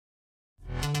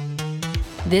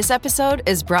This episode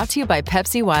is brought to you by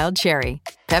Pepsi Wild Cherry.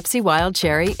 Pepsi Wild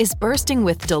Cherry is bursting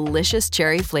with delicious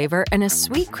cherry flavor and a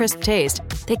sweet, crisp taste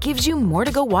that gives you more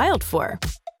to go wild for.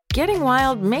 Getting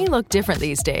wild may look different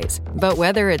these days, but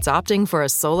whether it's opting for a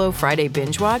solo Friday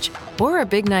binge watch or a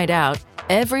big night out,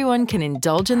 everyone can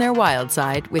indulge in their wild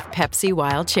side with Pepsi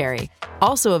Wild Cherry.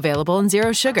 Also available in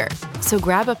Zero Sugar. So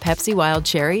grab a Pepsi Wild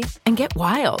Cherry and get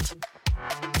wild.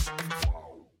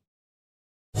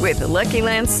 With the Lucky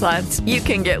Land Slots, you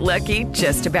can get lucky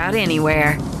just about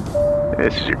anywhere.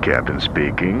 This is your captain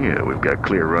speaking. We've got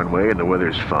clear runway and the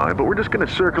weather's fine, but we're just going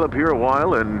to circle up here a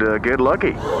while and get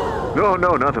lucky.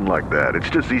 No, nothing like that.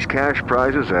 It's just these cash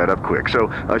prizes add up quick. So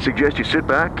I suggest you sit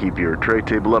back, keep your tray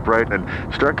table upright, and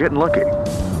start getting lucky.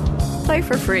 Play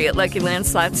for free at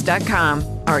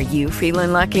LuckyLandSlots.com. Are you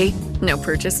feeling lucky? No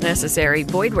purchase necessary.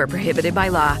 Void where prohibited by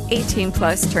law. 18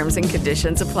 plus terms and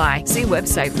conditions apply. See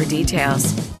website for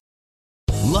details.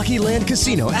 Lucky Land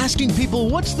Casino, asking people,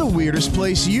 what's the weirdest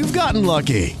place you've gotten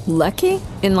lucky? Lucky?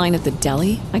 In line at the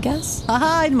deli, I guess?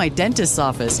 Aha, in my dentist's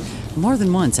office. More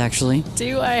than once, actually.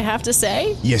 Do I have to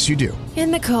say? Yes, you do.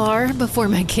 In the car before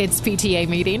my kids' PTA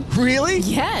meeting. Really?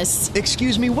 Yes.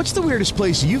 Excuse me, what's the weirdest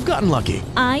place you've gotten lucky?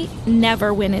 I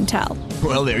never win and tell.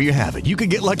 Well, there you have it. You can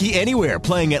get lucky anywhere,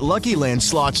 playing at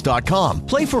LuckyLandSlots.com.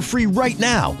 Play for free right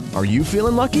now. Are you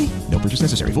feeling lucky? No purchase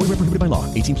necessary. Void where prohibited by law.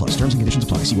 18 plus. Terms and conditions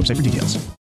apply. See website for details.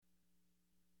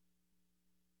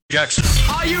 Jackson.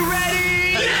 Are you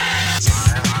ready? Yes!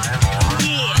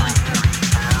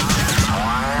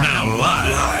 Now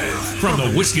live from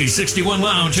the Whiskey 61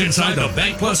 Lounge inside the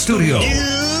Bank Plus studio.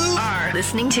 You are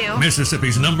listening to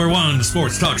Mississippi's #1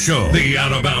 sports talk show, The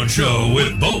Out of Bounds Show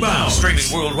with Bo Bounds. Streaming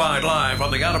worldwide live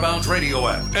on the Out of Bounds radio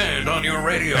app and on your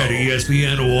radio at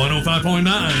ESPN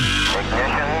 105.9.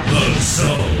 The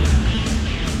Zone.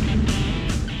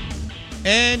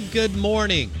 And good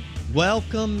morning.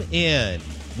 Welcome in.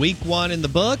 Week 1 in the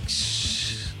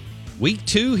books. Week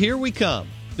 2, here we come.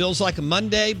 Feels like a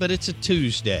Monday, but it's a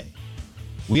Tuesday.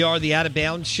 We are the Out of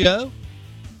Bounds Show,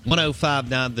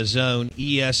 105.9 The Zone,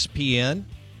 ESPN,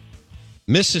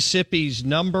 Mississippi's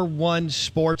 #1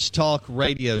 sports talk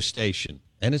radio station.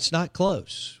 And it's not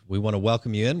close. We want to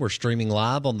welcome you in. We're streaming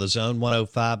live on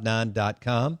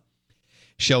thezone1059.com.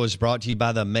 Show is brought to you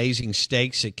by the amazing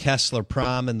steaks at Kessler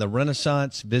Prime and the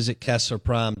Renaissance. Visit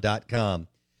KesslerPrime.com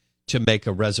to make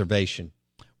a reservation.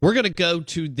 We're going to go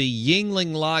to the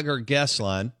Yuengling Lager guest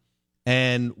line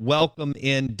and welcome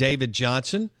in David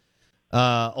Johnson,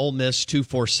 Ole Miss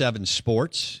 247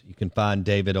 Sports. You can find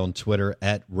David on Twitter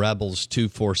at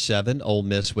Rebels247. Ole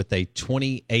Miss with a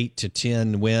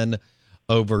 28-10 win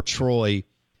over Troy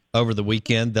over the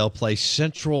weekend. They'll play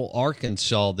Central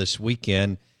Arkansas this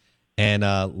weekend, and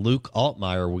Luke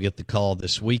Altmaier will get the call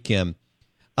this weekend.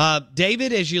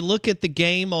 David, as you look at the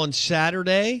game on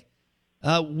Saturday,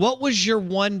 what was your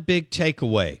one big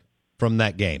takeaway from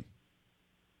that game?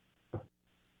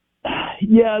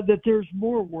 Yeah, that there's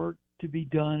more work to be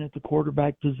done at the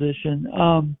quarterback position.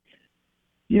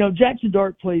 Jackson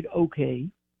Dart played okay.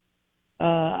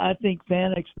 I think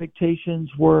fan expectations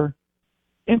were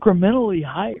incrementally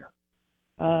higher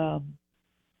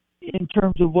in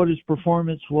terms of what his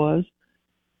performance was.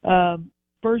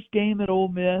 First game at Ole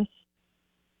Miss.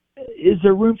 Is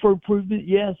there room for improvement?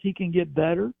 Yes, he can get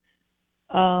better.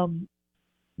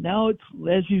 Now it's,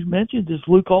 as you mentioned, it's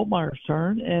Luke Altmaier's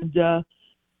turn. And,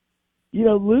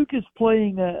 Luke is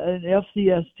playing an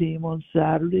FCS team on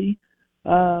Saturday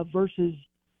versus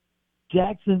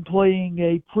Jackson playing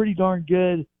a pretty darn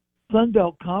good Sun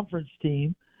Belt Conference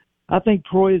team. I think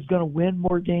Troy is going to win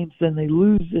more games than they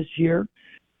lose this year.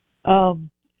 I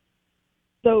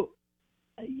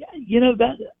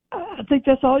think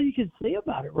that's all you can say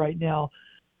about it right now.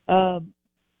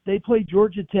 They play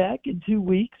Georgia Tech in 2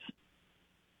 weeks,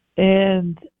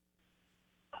 and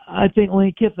I think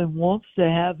Lane Kiffin wants to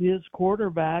have his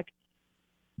quarterback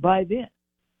by then.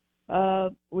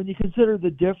 When you consider the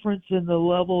difference in the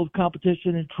level of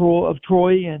competition in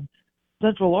Troy and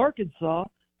Central Arkansas,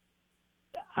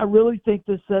 I really think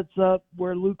this sets up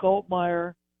where Luke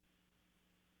Altmaier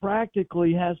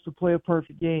practically has to play a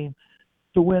perfect game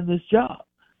to win this job.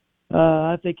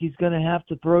 I think he's going to have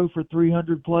to throw for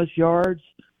 300-plus yards,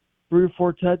 3 or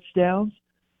 4 touchdowns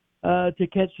to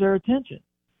catch their attention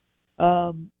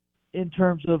in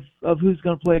terms of who's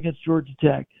going to play against Georgia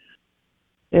Tech.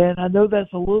 And I know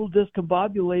that's a little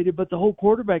discombobulated, but the whole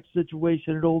quarterback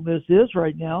situation at Ole Miss is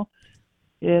right now,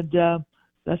 and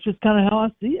that's just kind of how I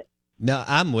see it. No,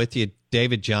 I'm with you.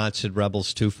 David Johnson,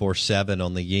 Rebels 247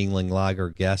 on the Yuengling Lager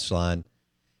guest line.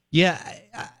 Yeah,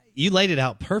 you laid it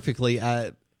out perfectly.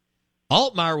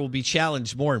 Altmaier will be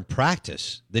challenged more in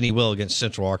practice than he will against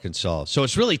Central Arkansas. So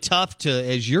it's really tough to,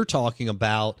 as you're talking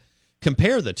about,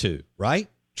 compare the two, right?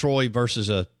 Troy versus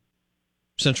a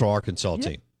Central Arkansas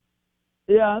team.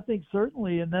 Yeah, I think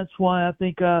certainly, and that's why I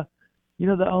think the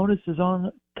onus is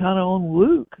on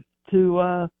Luke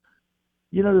to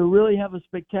to really have a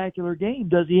spectacular game.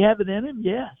 Does he have it in him?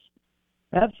 Yes,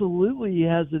 absolutely, he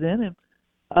has it in him.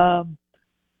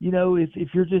 If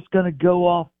you're just going to go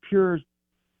off pure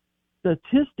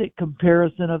statistic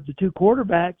comparison of the two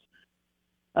quarterbacks,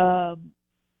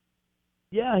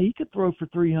 he could throw for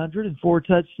 300 and 4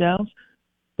 touchdowns.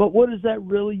 But what does that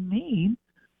really mean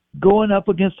going up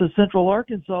against a Central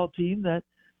Arkansas team that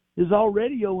is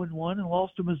already 0-1 and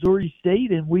lost to Missouri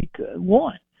State in week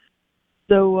 1?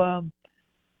 So,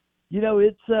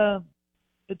 it's kind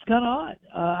of odd.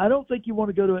 I don't think you want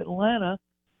to go to Atlanta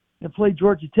and play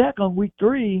Georgia Tech on week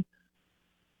 3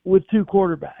 with 2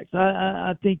 quarterbacks.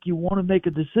 I think you want to make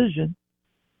a decision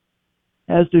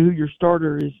as to who your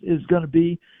starter is going to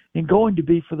be and going to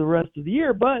be for the rest of the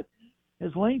year. But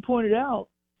as Lane pointed out,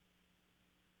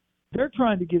 they're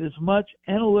trying to get as much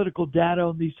analytical data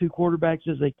on these 2 quarterbacks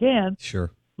as they can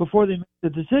before they make the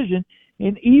decision.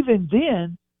 And even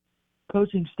then,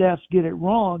 coaching staffs get it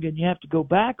wrong, and you have to go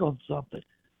back on something.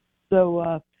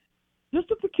 So just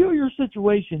a peculiar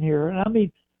situation here. And, I mean,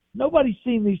 nobody's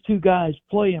seen these 2 guys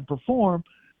play and perform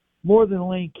more than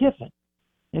Lane Kiffin.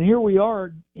 And here we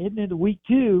are heading into week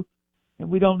 2, and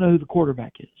we don't know who the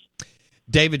quarterback is.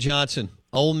 David Johnson,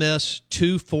 Ole Miss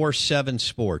 247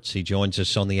 Sports. He joins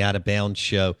us on the Out of Bounds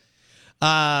show.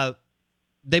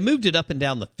 They moved it up and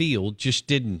down the field, just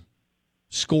didn't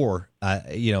score,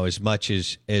 as much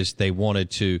as they wanted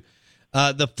to.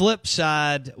 The flip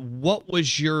side, what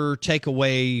was your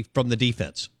takeaway from the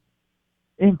defense?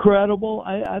 Incredible.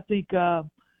 I think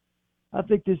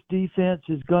this defense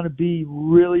is going to be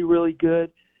really, really good.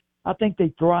 I think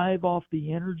they thrive off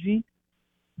the energy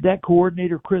that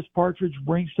coordinator Chris Partridge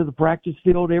brings to the practice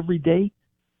field every day.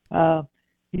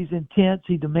 He's intense.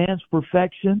 He demands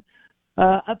perfection.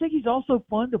 I think he's also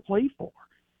fun to play for.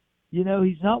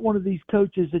 He's not one of these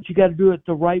coaches that you got to do it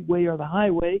the right way or the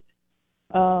highway.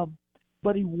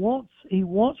 But he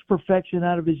wants perfection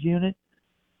out of his unit,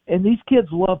 and these kids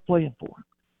love playing for him.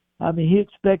 I mean, he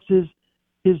expects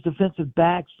his defensive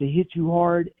backs to hit you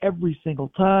hard every single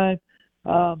time.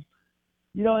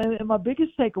 And my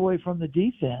biggest takeaway from the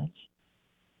defense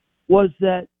was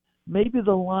that maybe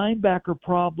the linebacker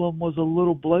problem was a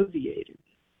little bloviated.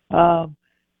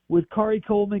 With Kari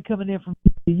Coleman coming in from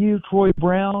TCU, Troy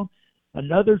Brown,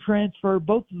 another transfer,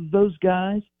 both of those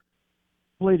guys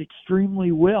played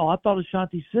extremely well. I thought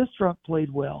Ashanti Sistrunk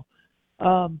played well.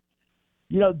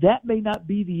 That may not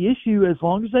be the issue as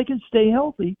long as they can stay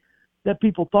healthy that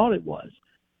people thought it was.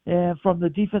 And from the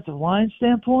defensive line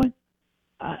standpoint,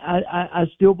 I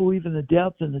still believe in the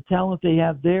depth and the talent they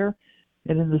have there.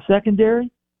 And in the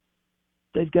secondary,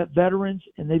 they've got veterans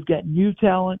and they've got new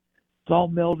talent. It's all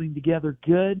melding together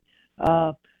good.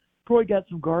 Troy got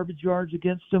some garbage yards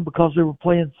against them because they were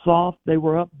playing soft. They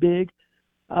were up big.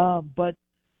 But,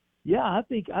 yeah, I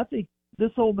think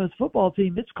this Ole Miss football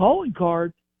team, its calling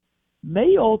card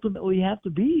may ultimately have to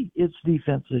be its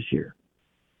defense this year.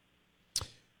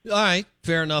 All right,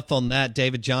 fair enough on that.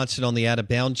 David Johnson on the Out of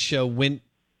Bounds show. Like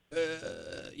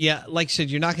I said,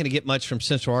 you're not going to get much from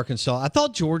Central Arkansas. I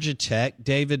thought Georgia Tech,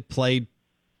 David, played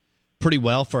pretty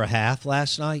well for a half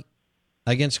last night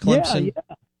against Clemson.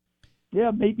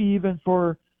 Yeah, maybe even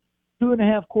for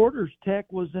 2.5 quarters,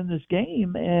 Tech was in this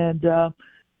game. And,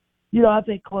 I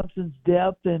think Clemson's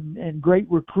depth and great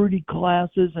recruiting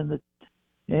classes and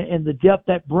the depth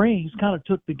that brings kind of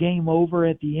took the game over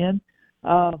at the end.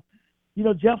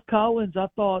 Jeff Collins, I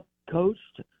thought,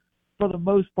 coached for the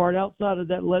most part, outside of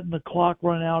that letting the clock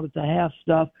run out at the half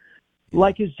stuff,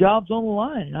 like his job's on the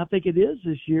line. And I think it is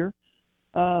this year.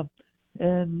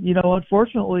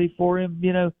 Unfortunately for him,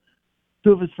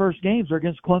 2 of his first games are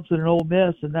against Clemson and Ole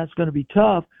Miss, and that's going to be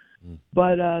tough.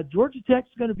 But Georgia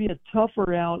Tech's going to be a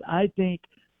tougher out, I think,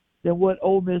 than what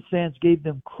Ole Miss fans gave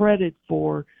them credit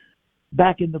for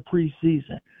back in the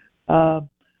preseason.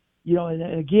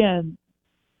 And again,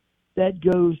 that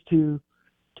goes to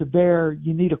bear.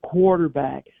 You need a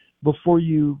quarterback before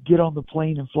you get on the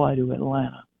plane and fly to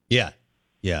Atlanta. Yeah.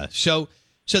 So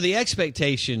the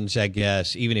expectations, I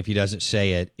guess, even if he doesn't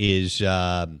say it, is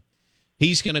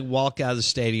he's going to walk out of the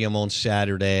stadium on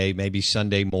Saturday, maybe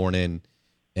Sunday morning.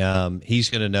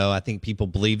 He's going to know. I think people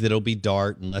believe that it'll be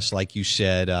Dart, unless, like you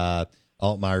said,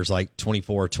 Altmaier's like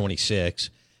 24 or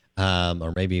 26,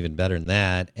 or maybe even better than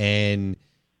that. And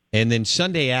then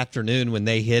Sunday afternoon when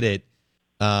they hit it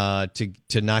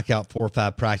to knock out 4 or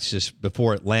 5 practices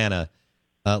before Atlanta,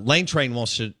 Lane Train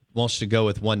wants to go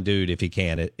with one dude if he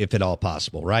can, if at all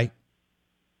possible, right?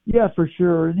 Yeah, for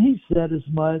sure. And he said as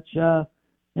much, and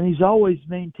he's always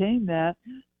maintained that,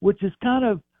 which is kind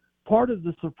of part of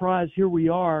the surprise. Here we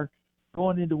are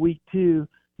going into week 2,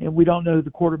 and we don't know who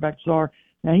the quarterbacks are.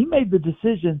 Now, he made the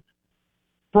decision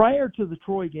prior to the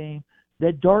Troy game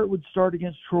that Dart would start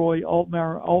against Troy,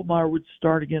 Altmaier would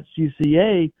start against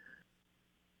UCA.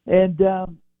 And,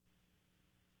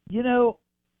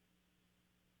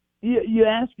 you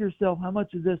ask yourself how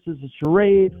much of this is a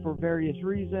charade for various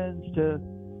reasons to,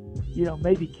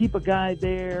 maybe keep a guy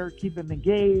there, keep him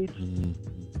engaged.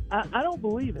 I don't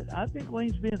believe it. I think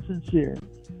Lane's being sincere.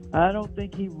 I don't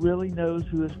think he really knows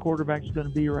who his quarterback's going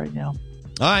to be right now.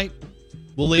 All right.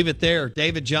 We'll leave it there.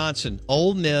 David Johnson,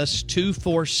 Ole Miss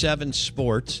 247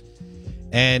 Sports.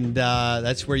 And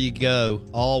that's where you go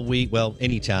all week, well,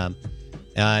 anytime.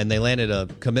 And they landed a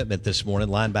commitment this morning,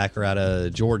 linebacker out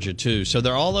of Georgia, too. So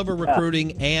they're all over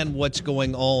recruiting and what's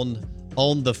going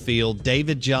on the field.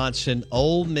 David Johnson,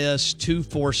 Ole Miss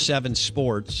 247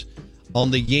 Sports on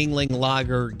the Yingling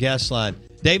Lager guest line.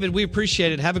 David, we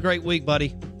appreciate it. Have a great week,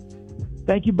 buddy.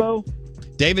 Thank you, Bo.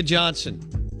 David Johnson,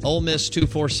 Ole Miss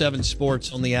 247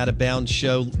 Sports on the Out of Bounds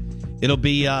show. It'll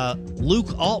be Luke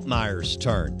Altmaier's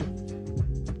turn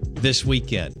this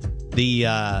weekend.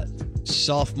 The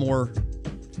sophomore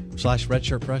 /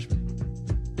 redshirt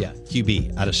freshman. Yeah,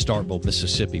 QB out of Starkville,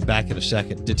 Mississippi. Back in a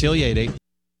second. Detillier 8.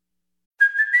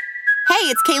 Hey,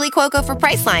 it's Kaylee Cuoco for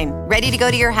Priceline. Ready to go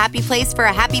to your happy place for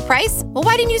a happy price? Well,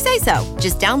 why didn't you say so?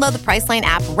 Just download the Priceline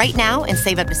app right now and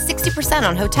save up to 60%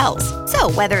 on hotels.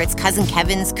 So whether it's Cousin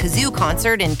Kevin's Kazoo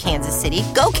Concert in Kansas City,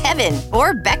 go Kevin,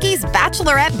 or Becky's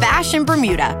Bachelorette Bash in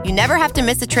Bermuda, you never have to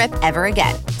miss a trip ever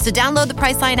again. So download the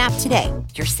Priceline app today.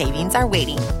 Your savings are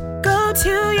waiting. Go to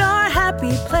your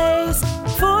happy place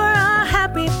for a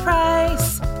happy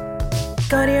price.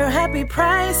 Go to your happy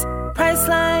price,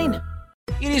 Priceline.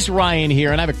 It is Ryan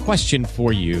here, and I have a question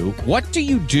for you. What do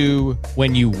you do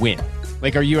when you win?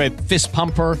 Like, are you a fist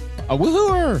pumper, a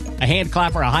woohooer, a hand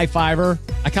clapper, a high fiver?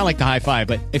 I kind of like the high five,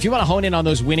 but if you want to hone in on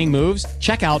those winning moves,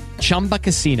 check out Chumba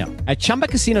Casino. At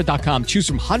ChumbaCasino.com, choose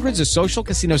from hundreds of social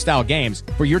casino-style games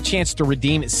for your chance to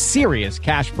redeem serious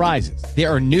cash prizes.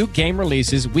 There are new game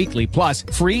releases weekly, plus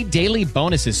free daily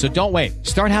bonuses, so don't wait.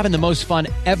 Start having the most fun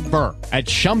ever at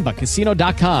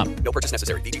ChumbaCasino.com. No purchase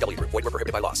necessary. VGW. Void where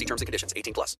prohibited by law. See terms and conditions.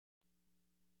 18+.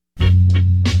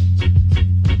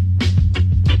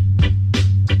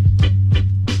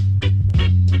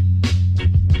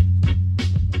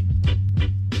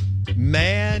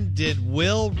 Man, did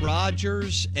Will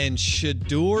Rogers and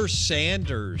Shedeur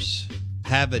Sanders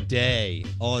have a day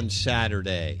on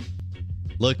Saturday.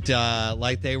 Looked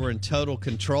like they were in total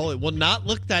control. It will not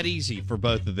look that easy for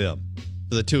both of them,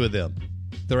 for the two of them,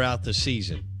 throughout the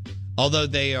season. Although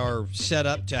they are set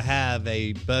up to have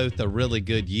both a really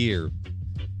good year.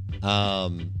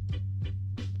 But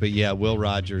yeah, Will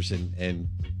Rogers and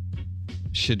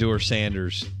Shedeur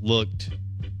Sanders looked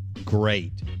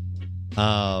great.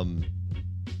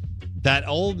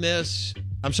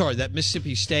 That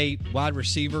Mississippi State wide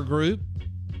receiver group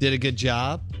did a good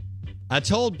job. I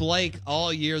told Blake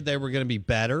all year they were going to be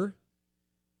better.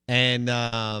 And,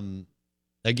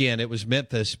 again, it was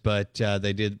Memphis, but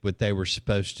they did what they were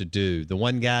supposed to do. The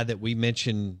one guy that we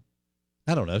mentioned,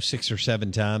 6 or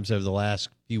 7 times over the last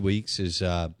few weeks is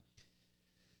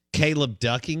Caleb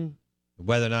Ducking.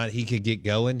 Whether or not he could get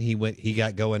going, he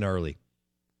got going early.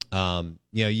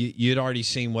 You'd already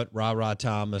seen what Ra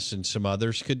Thomas and some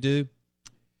others could do.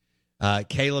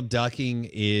 Caleb Ducking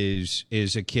is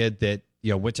a kid that,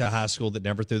 went to a high school that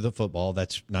never threw the football.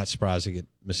 That's not surprising at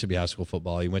Mississippi high school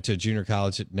football. He went to a junior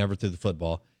college that never threw the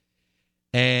football.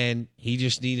 And he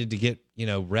just needed to get,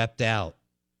 repped out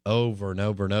over and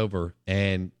over and over.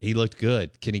 And he looked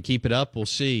good. Can he keep it up? We'll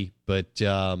see. But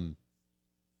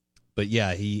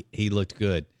yeah, he looked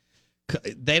good.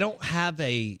 They don't have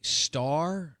a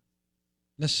star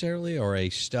necessarily, or a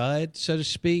stud, so to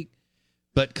speak,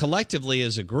 but collectively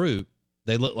as a group,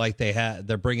 they look like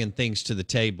they're bringing things to the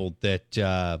table that,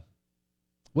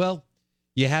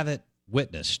 you haven't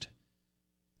witnessed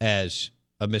as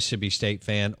a Mississippi State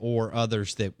fan or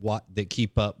others that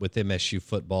keep up with MSU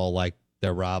football, like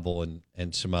their rival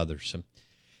and some others.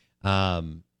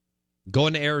 Going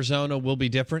to Arizona will be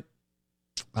different.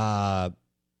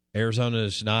 Arizona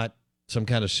is not some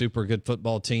kind of super good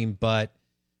football team, but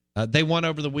they won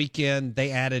over the weekend.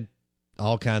 They added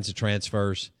all kinds of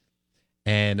transfers.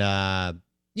 And,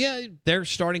 they're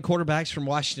starting quarterbacks from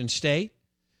Washington State.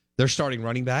 They're starting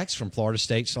running backs from Florida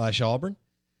State / Auburn.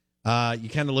 You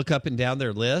kind of look up and down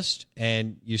their list,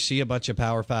 and you see a bunch of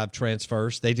Power 5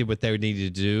 transfers. They did what they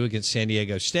needed to do against San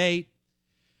Diego State.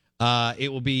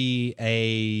 It will be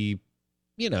a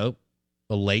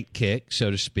late kick,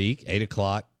 so to speak, 8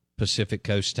 o'clock Pacific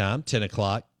Coast time, 10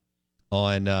 o'clock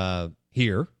on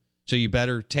here. So you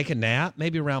better take a nap,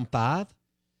 maybe around 5,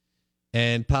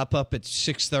 and pop up at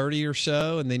 6:30 or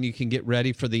so, and then you can get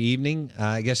ready for the evening.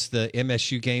 I guess the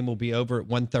MSU game will be over at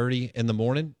 1:30 in the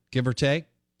morning, give or take,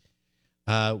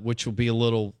 which will be a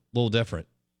little different.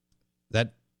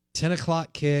 That 10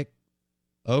 o'clock kick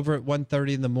over at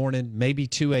 1:30 in the morning, maybe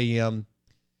 2 a.m.,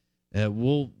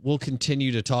 we'll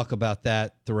continue to talk about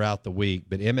that throughout the week,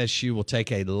 but MSU will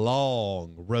take a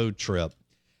long road trip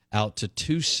out to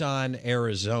Tucson,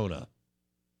 Arizona.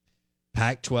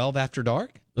 Pac-12 after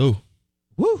dark? Ooh.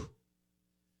 Woo.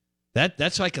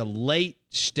 That's like a late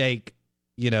steak,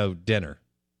 dinner.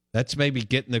 That's maybe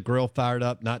getting the grill fired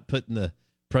up, not putting the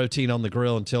protein on the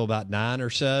grill until about 9 or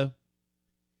so,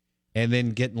 and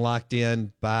then getting locked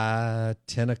in by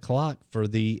 10 o'clock for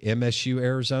the MSU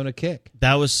Arizona kick.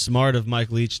 That was smart of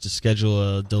Mike Leach to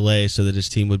schedule a delay so that his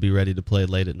team would be ready to play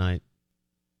late at night.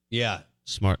 Yeah.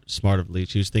 Smart of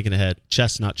Leach. He was thinking ahead.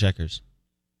 Chess, not checkers.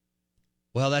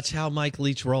 Well, that's how Mike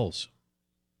Leach rolls.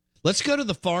 Let's go to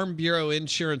the Farm Bureau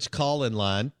Insurance call-in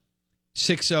line,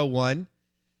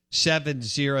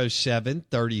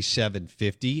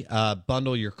 601-707-3750.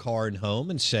 Bundle your car and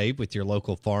home and save with your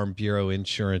local Farm Bureau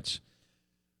Insurance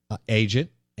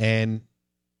agent. And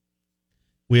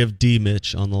we have D.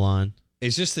 Mitch on the line.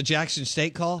 Is this the Jackson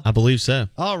State call? I believe so.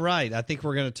 All right. I think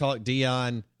we're going to talk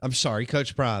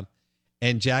Coach Prime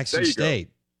and Jackson State.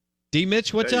 Go. D.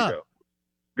 Mitch, what's up? Go.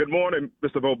 Good morning,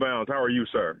 Mr. Bo Bounds. How are you,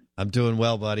 sir? I'm doing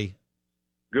well, buddy.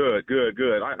 Good.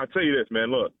 I tell you this, man.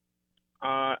 Look,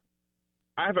 I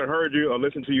haven't heard you or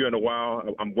listened to you in a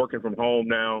while. I'm working from home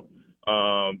now,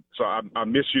 so I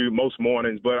miss you most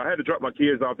mornings. But I had to drop my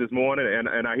kids off this morning, and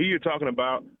I hear you talking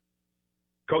about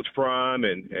Coach Prime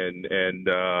and his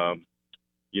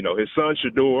son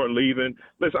Shedeur leaving.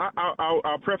 Listen,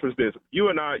 I'll preface this. You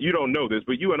and I, you don't know this,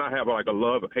 but you and I have like a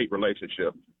love-hate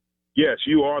relationship. Yes,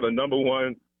 you are the number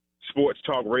one sports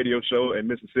talk radio show in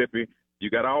Mississippi. You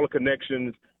got all the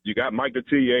connections. You got Mike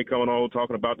Detillier coming on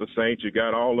talking about the Saints. You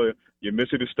got all your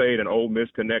Mississippi State and Ole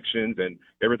Miss connections and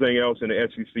everything else in the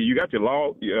SEC. You got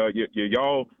your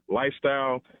y'all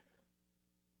lifestyle.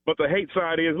 But the hate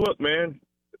side is, look, man,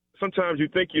 sometimes you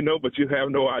think you know, but you have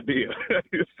no idea.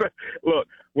 Look,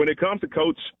 when it comes to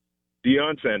Coach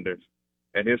Deion Sanders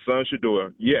and his son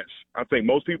Shedeur, yes, I think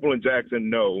most people in Jackson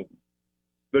know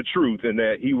the truth in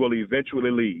that he will eventually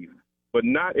leave, but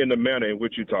not in the manner in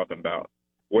which you're talking about,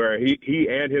 where he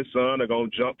and his son are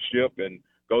going to jump ship and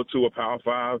go to a Power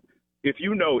 5. If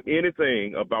you know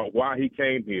anything about why he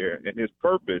came here and his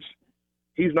purpose,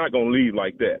 he's not going to leave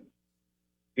like that.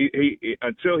 He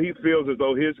until he feels as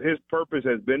though his purpose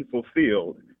has been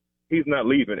fulfilled, he's not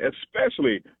leaving,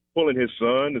 especially pulling his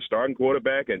son, the starting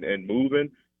quarterback, and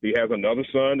moving. He has another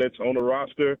son that's on the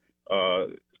roster,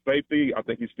 safety. I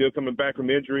think he's still coming back from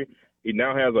injury. He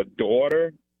now has a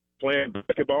daughter playing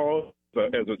basketball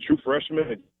as a true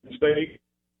freshman at State. He's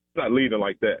not leaving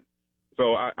like that.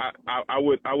 So I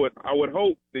would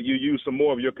hope that you use some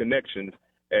more of your connections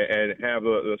and have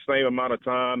the same amount of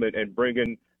time and bring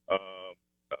in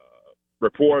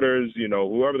reporters,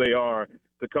 whoever they are,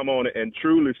 to come on and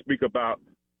truly speak about,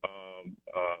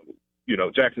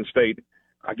 Jackson State.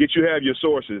 I get you have your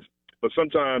sources, but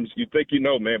sometimes you think you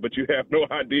know, man, but you have no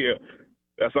idea.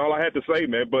 That's all I had to say,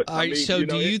 man. But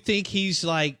do you think he's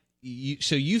like?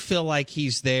 So you feel like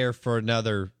he's there for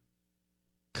another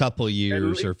couple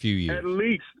years or a few years? At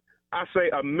least I say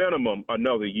a minimum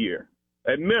another year.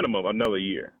 At minimum another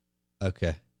year.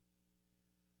 Okay.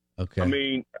 I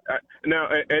mean, now,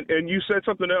 and you said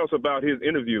something else about his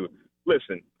interview.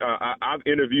 Listen, I've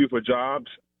interviewed for jobs,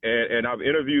 and I've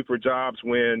interviewed for jobs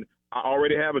when I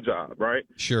already have a job, right?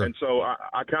 Sure. And so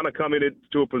I kind of come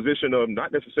into a position of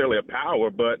not necessarily a power,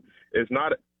 but it's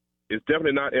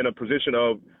definitely not in a position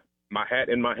of my hat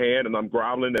in my hand and I'm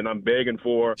groveling and I'm begging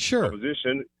for a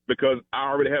position because I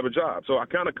already have a job. So I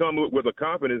kind of come with a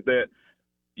confidence that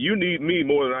you need me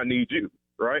more than I need you,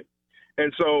 right?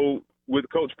 And so with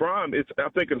Coach Prime, I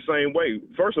think the same way.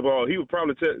 First of all, he would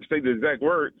probably say the exact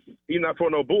word. He's not for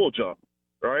no bull jump,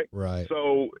 right? Right.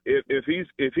 So if he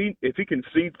can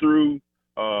see through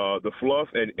the fluff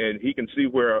and he can see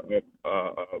where a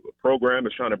program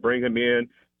is trying to bring him in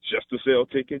just to sell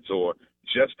tickets or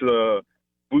just to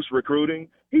boost recruiting,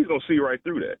 he's going to see right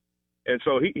through that. And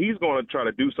so he's going to try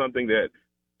to do something that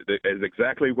is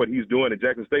exactly what he's doing at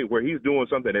Jackson State, where he's doing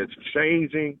something that's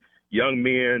changing young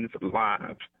men's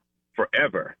lives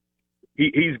forever.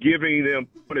 he's giving them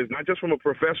not just from a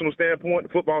professional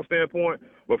standpoint, football standpoint,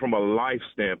 but from a life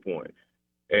standpoint.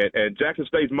 And Jackson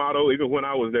State's motto, even when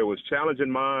I was there, was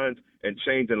challenging minds and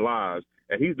changing lives.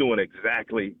 And he's doing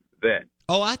exactly that.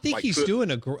 Oh, I think he's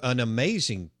doing an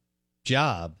amazing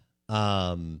job.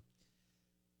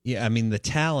 Yeah, I mean, the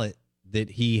talent that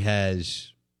he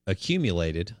has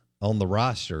accumulated on the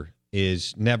roster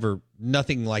is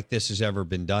nothing like this has ever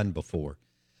been done before.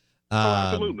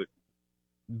 Absolutely.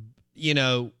 You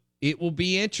know, it will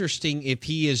be interesting if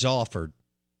he is offered,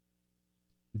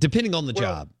 depending on the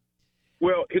job.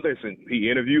 Well, listen, he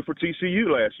interviewed for TCU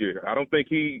last year. I don't think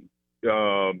he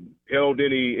held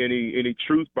any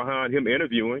truth behind him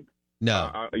interviewing.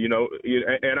 No. You know,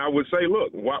 and I would say,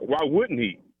 look, why wouldn't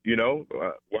he? You know,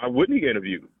 why wouldn't he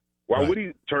interview? Why would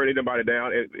he turn anybody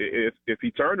down? If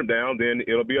he turned him down, then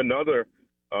it'll be another,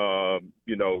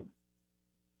 you know,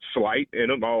 slight in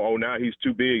him. Oh, now he's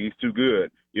too big, he's too good.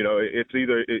 You know, it's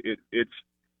either it's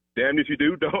damned if you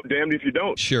do, damned if you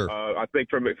don't. Sure. I think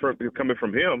coming from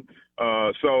him.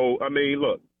 So I mean,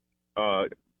 look,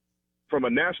 from a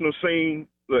national scene,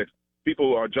 look,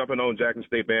 people are jumping on Jackson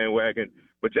State bandwagon,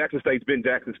 but Jackson State's been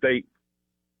Jackson State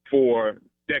for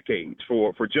decades,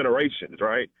 for generations,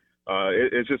 right?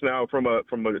 It's just now from a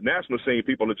national scene,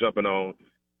 people are jumping on.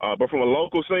 But from a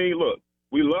local scene, look,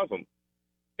 we love him.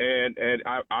 And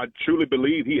I truly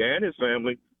believe he and his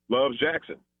family loves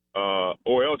Jackson,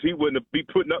 or else he wouldn't be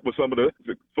putting up with some of the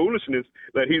foolishness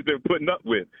that he's been putting up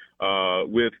with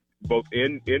both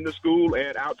in the school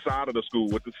and outside of the school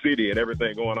with the city and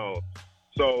everything going on.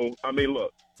 So, I mean,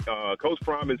 look, Coach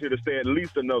Prime is here to stay at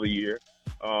least another year.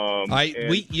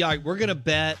 We're gonna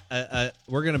bet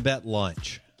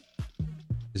lunch.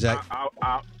 Is that?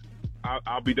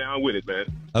 I'll be down with it, man.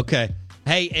 Okay.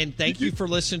 Hey, and thank you for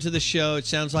listening to the show. It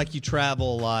sounds like you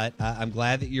travel a lot. I'm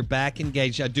glad that you're back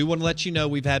engaged. I do want to let you know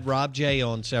we've had Rob J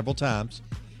on several times,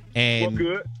 and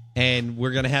good. And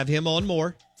we're going to have him on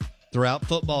more throughout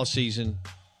football season.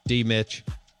 D. Mitch,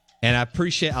 and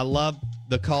I love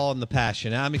the call and the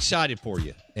passion. I'm excited for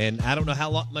you, and I don't know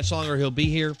how much longer he'll be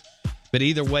here, but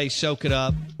either way, soak it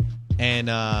up, and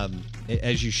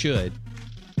as you should,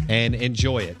 and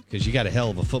enjoy it because you got a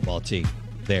hell of a football team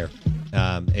there.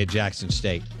 At Jackson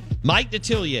State. Mike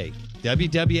Detillier,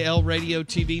 WWL Radio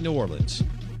TV New Orleans,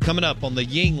 coming up on the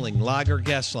Yingling Lager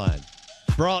Guest Line,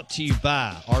 brought to you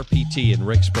by RPT and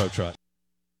Rick's Pro Truck.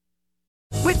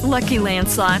 With Lucky Land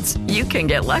Slots, you can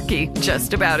get lucky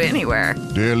just about anywhere.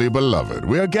 Dearly beloved,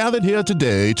 we are gathered here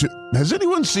today to... Has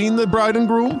anyone seen the bride and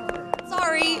groom?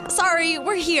 Sorry,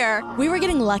 we're here. We were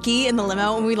getting lucky in the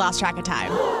limo and we lost track of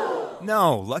time.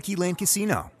 No, Lucky Land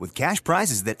Casino, with cash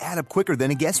prizes that add up quicker than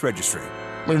a guest registry.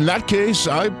 In that case,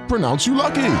 I pronounce you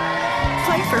lucky.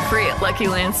 Play for free at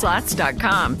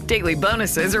LuckyLandSlots.com. Daily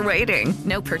bonuses are waiting.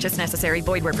 No purchase necessary.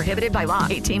 Void where prohibited by law.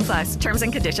 18+. Terms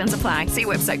and conditions apply. See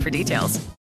website for details.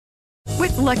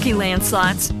 With Lucky Land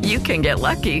Slots, you can get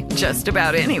lucky just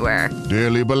about anywhere.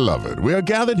 Dearly beloved, we are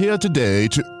gathered here today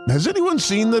to... Has anyone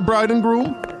seen the bride and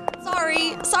groom?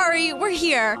 Sorry, we're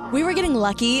here. We were getting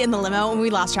lucky in the limo and we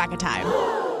lost track of time.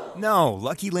 No,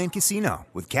 Lucky Land Casino,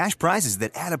 with cash prizes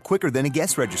that add up quicker than a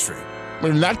guest registry.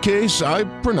 In that case, I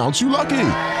pronounce you lucky.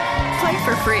 Play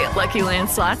for free at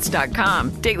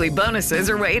LuckyLandSlots.com. Daily bonuses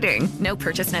are waiting. No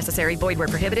purchase necessary. Void where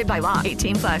prohibited by law.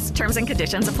 18+. Terms and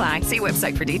conditions apply. See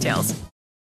website for details.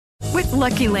 With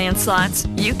Lucky Land Slots,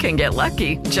 you can get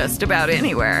lucky just about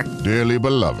anywhere. Dearly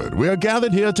beloved, we are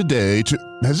gathered here today to...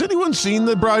 Has anyone seen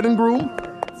the bride and groom?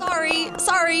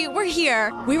 Sorry, we're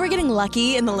here. We were getting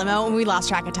lucky in the limo and we lost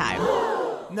track of time.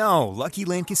 No, Lucky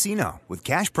Land Casino, with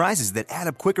cash prizes that add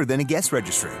up quicker than a guest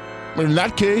registry. In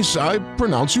that case, I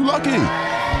pronounce you lucky.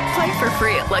 Play for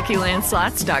free at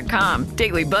LuckyLandSlots.com.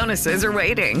 Daily bonuses are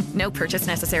waiting. No purchase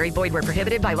necessary. Void where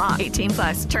prohibited by law.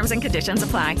 18+. Terms and conditions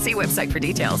apply. See website for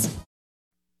details.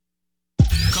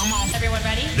 Come on. Everyone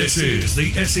ready? This is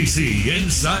the SEC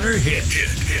Insider Hit.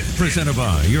 Presented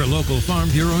by your local Farm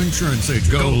Bureau Insurance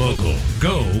agent. Go local.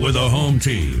 Go with a home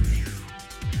team.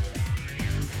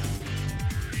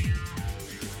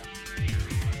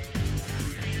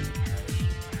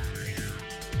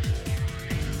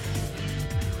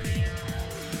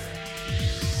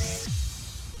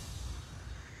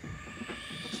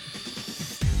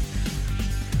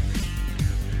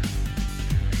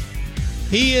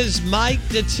 He is Mike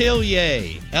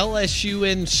Detillier, LSU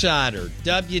Insider,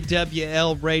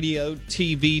 WWL Radio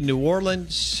TV New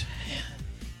Orleans.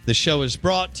 The show is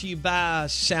brought to you by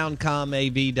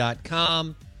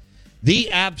SoundcomAV.com, the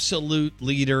absolute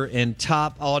leader in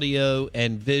top audio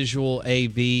and visual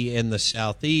AV in the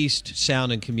Southeast,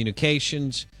 sound and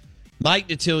communications. Mike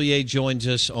Detillier joins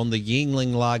us on the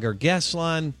Yingling Lager guest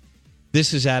line.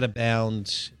 This is Out of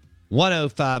Bounds,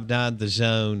 105.9 The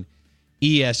Zone,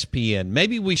 ESPN.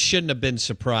 Maybe we shouldn't have been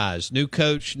surprised. New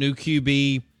coach, new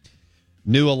QB,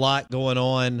 knew a lot going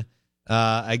on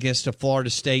against a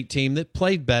Florida State team that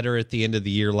played better at the end of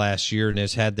the year last year and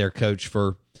has had their coach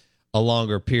for a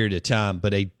longer period of time.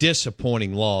 But a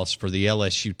disappointing loss for the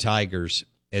LSU Tigers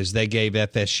as they gave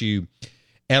FSU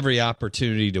every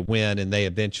opportunity to win, and they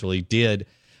eventually did.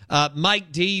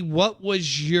 Mike D., what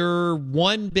was your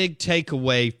one big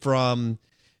takeaway from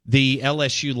the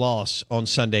LSU loss on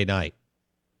Sunday night?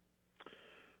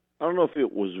 I don't know if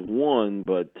it was one,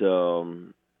 but LSU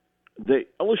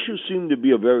seemed to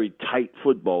be a very tight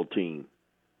football team.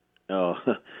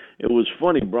 It was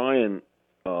funny, Brian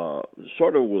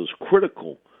sort of was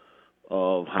critical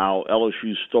of how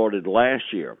LSU started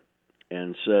last year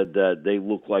and said that they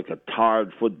looked like a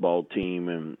tired football team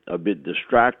and a bit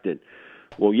distracted.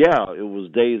 Well, yeah, it was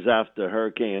days after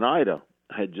Hurricane Ida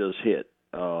had just hit,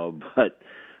 but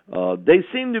they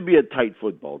seem to be a tight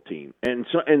football team, and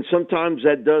sometimes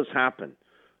that does happen.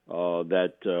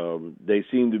 That they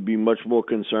seem to be much more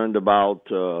concerned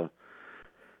about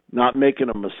not making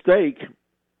a mistake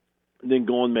than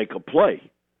go and make a play,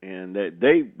 and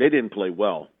they didn't play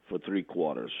well for 3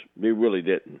 quarters. They really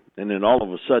didn't, and then all of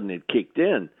a sudden it kicked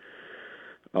in.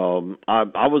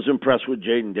 I was impressed with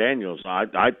Jaden Daniels.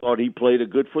 I thought he played a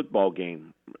good football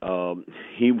game.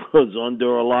 He was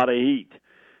under a lot of heat,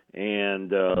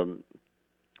 and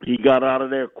he got out of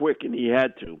there quick, and he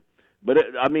had to. But,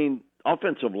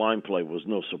 offensive line play was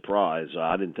no surprise.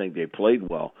 I didn't think they played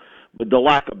well. But the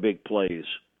lack of big plays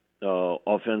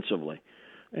offensively.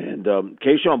 And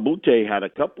Keyshawn Butte had a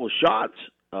couple of shots,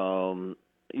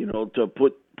 to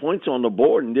put points on the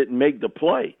board and didn't make the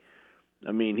play.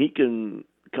 He can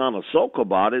kind of sulk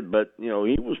about it, but, he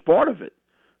was part of it.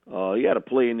 He had a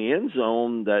play in the end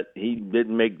zone that he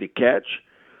didn't make the catch,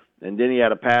 and then he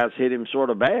had a pass hit him sort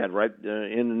of bad right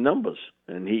in the numbers,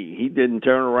 and he didn't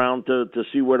turn around to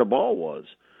see where the ball was.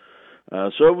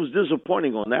 So it was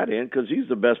disappointing on that end because he's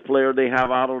the best player they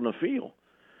have out on the field.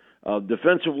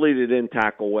 Defensively, they didn't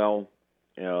tackle well,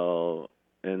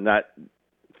 and that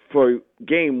for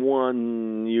game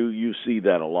one, you see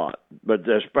that a lot. But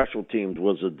their special teams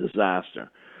was a disaster.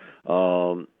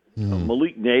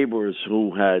 Malik Neighbors,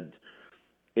 who had,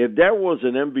 if there was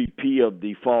an MVP of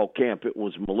the fall camp, it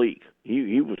was Malik.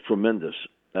 He was tremendous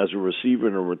as a receiver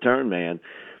and a return man,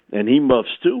 and he muffs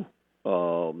 2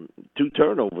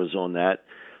 turnovers on that.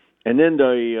 And then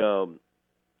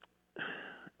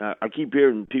I keep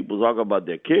hearing people talk about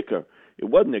their kicker. It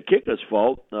wasn't the kicker's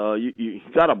fault. You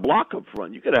got a block up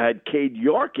front. You could have had Cade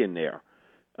York in there.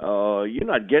 You're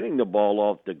not getting the ball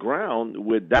off the ground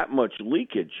with that much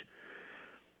leakage.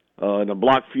 And a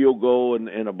blocked field goal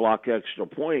and a block extra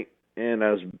point. And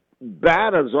as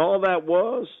bad as all that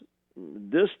was,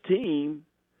 this team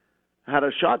had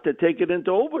a shot to take it into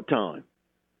overtime,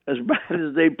 as bad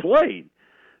as they played.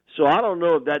 So I don't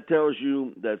know if that tells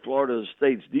you that Florida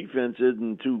State's defense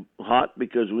isn't too hot,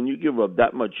 because when you give up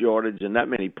that much yardage and that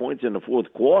many points in the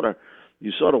fourth quarter,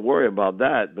 you sort of worry about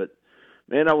that. But,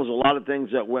 man, there was a lot of things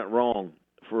that went wrong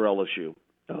for LSU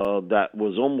that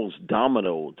was almost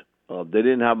dominoed. They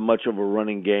didn't have much of a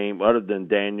running game other than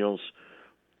Daniels.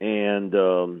 And,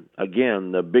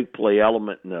 again, the big play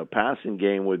element in the passing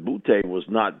game with Butte was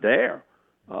not there.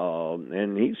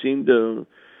 And he seemed to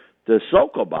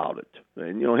sulk about it.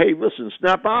 And, hey, listen,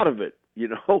 snap out of it.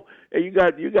 Hey, you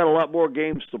got a lot more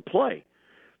games to play.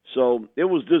 So it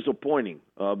was disappointing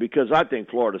because I think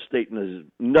Florida State is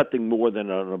nothing more than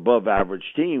an above-average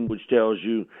team, which tells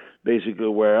you basically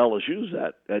where LSU's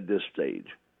at this stage.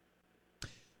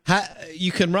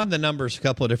 You can run the numbers a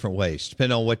couple of different ways,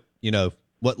 depending on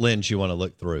what lens you want to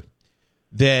look through.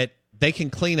 That they can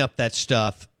clean up that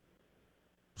stuff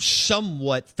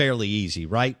somewhat fairly easy,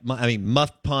 right?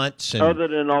 Muffed punts. And other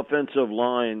than offensive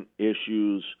line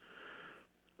issues,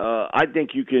 I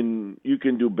think you can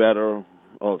do better,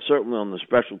 certainly on the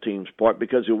special teams part,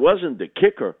 because it wasn't the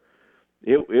kicker.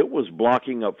 It was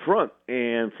blocking up front.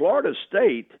 And Florida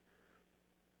State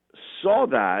saw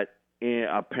that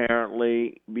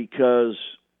apparently because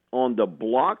on the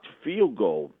blocked field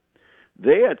goal,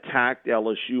 they attacked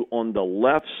LSU on the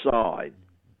left side.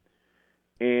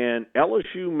 And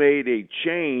LSU made a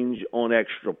change on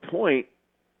extra point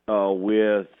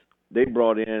they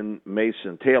brought in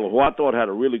Mason Taylor, who I thought had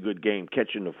a really good game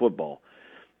catching the football.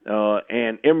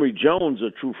 And Emory Jones,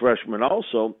 a true freshman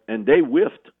also, and they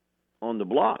whiffed on the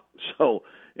block. So,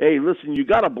 hey, listen, you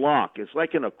got to block. It's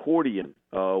like an accordion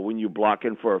when you're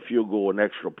blocking for a field goal and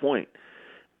extra point.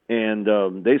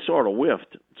 and they sort of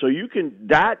whiffed. So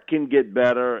that can get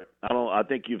better. I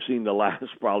think you've seen the last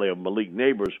probably of Malik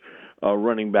Neighbors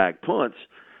running back punts.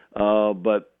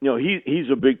 But he's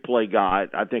a big play guy.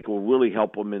 I think it will really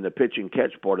help him in the pitch and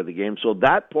catch part of the game. So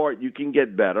that part you can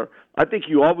get better. I think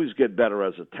you always get better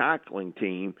as a tackling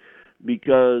team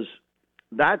because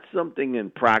that's something in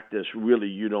practice really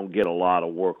you don't get a lot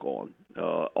of work on,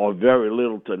 or very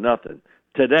little to nothing.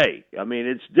 Today, I mean,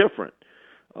 it's different.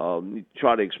 You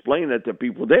try to explain that to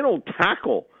people. They don't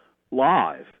tackle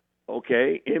live,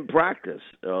 okay, in practice.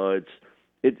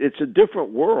 It's a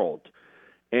different world.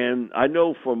 And I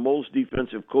know for most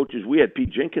defensive coaches, we had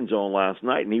Pete Jenkins on last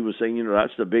night, and he was saying,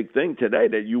 that's the big thing today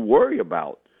that you worry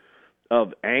about,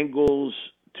 of angles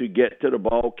to get to the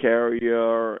ball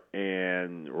carrier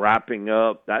and wrapping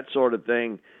up, that sort of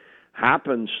thing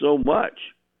happens so much.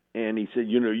 And he said,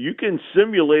 you can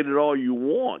simulate it all you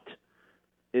want.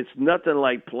 It's nothing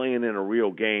like playing in a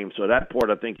real game. So that part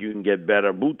I think you can get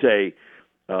better. Butte,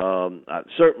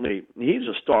 certainly, he's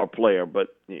a star player, but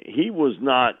he was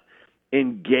not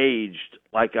engaged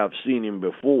like I've seen him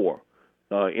before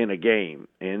in a game,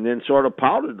 and then sort of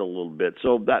pouted a little bit.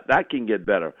 So that can get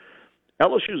better.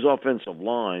 LSU's offensive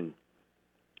line,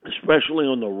 especially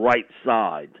on the right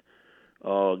side,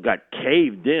 got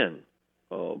caved in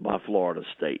by Florida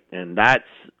State, and that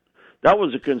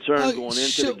was a concern going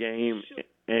into the game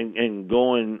and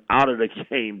going out of the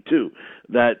game too.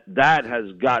 That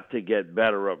has got to get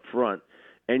better up front.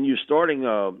 And you're starting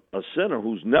a center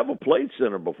who's never played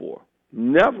center before.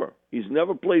 Never. He's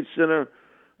never played center.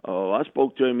 I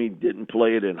spoke to him. He didn't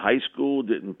play it in high school,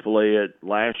 didn't play it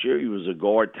last year. He was a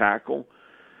guard tackle.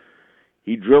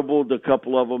 He dribbled a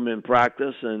couple of them in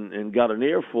practice and got an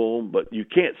earful, but you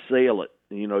can't sail it.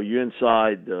 You're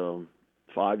inside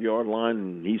 5-yard line,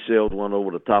 and he sailed one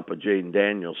over the top of Jaden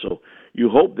Daniels. So you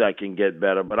hope that can get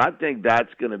better, but I think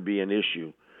that's going to be an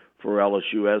issue for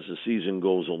LSU as the season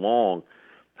goes along,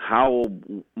 how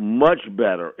much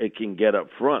better it can get up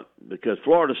front, because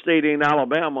Florida State ain't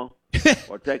Alabama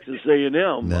or Texas A&M.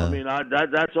 No. I mean,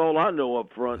 that's all I know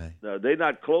up front. They're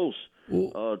not close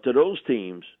to those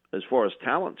teams as far as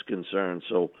talent's concerned.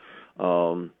 So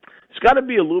it's got to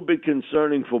be a little bit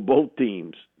concerning for both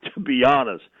teams, to be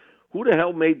honest. Who the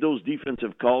hell made those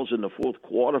defensive calls in the fourth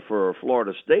quarter for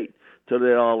Florida State to let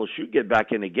LSU get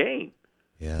back in the game?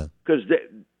 Yeah. Because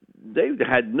they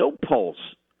had no pulse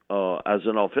as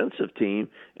an offensive team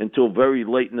until very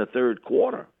late in the third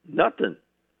quarter. Nothing.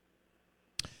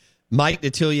 Mike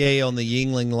Detillier on the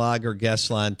Yingling Lager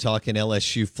guest line talking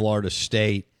LSU Florida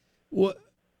State.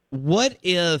 What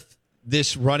if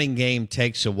this running game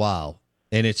takes a while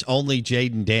and it's only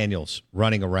Jaden Daniels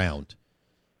running around?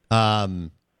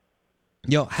 Let's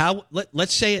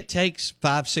say it takes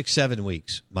 5, 6, 7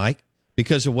 weeks, Mike,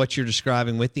 because of what you're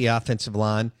describing with the offensive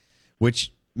line,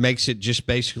 which makes it just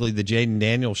basically the Jaden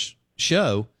Daniels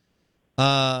show.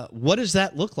 What does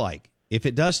that look like if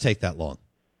it does take that long?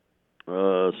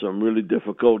 Some really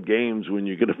difficult games when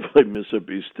you're going to play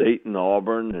Mississippi State and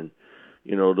Auburn, and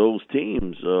those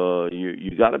teams.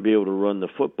 You got to be able to run the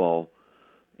football.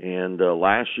 And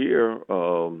last year,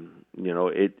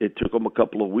 it took them a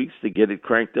couple of weeks to get it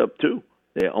cranked up too.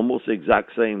 They're almost the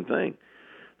exact same thing.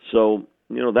 So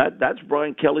that's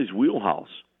Brian Kelly's wheelhouse.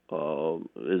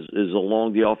 Is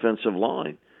along the offensive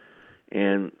line.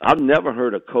 And I've never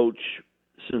heard a coach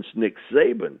since Nick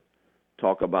Saban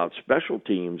talk about special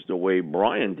teams the way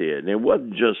Brian did. And it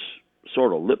wasn't just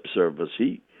sort of lip service.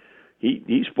 He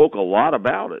spoke a lot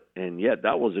about it, and yet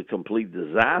that was a complete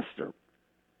disaster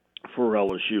for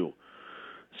LSU.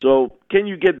 So can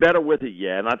you get better with it?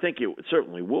 Yeah, and I think it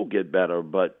certainly will get better,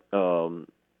 but it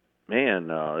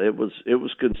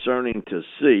was concerning to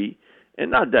see.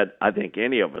 And not that I think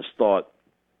any of us thought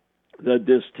that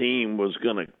this team was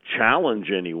going to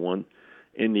challenge anyone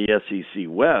in the SEC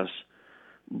West,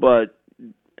 but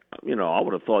I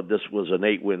would have thought this was an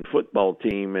 8-win football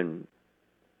team, and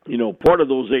part of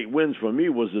those 8 wins for me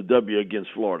was the W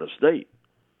against Florida State,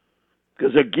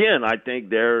 because again I think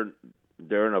they're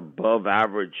an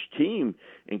above-average team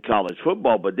in college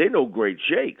football, but they know great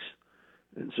shakes,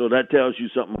 and so that tells you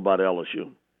something about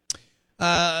LSU.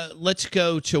 Let's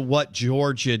go to what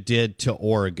Georgia did to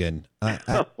Oregon.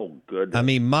 Oh, goodness. I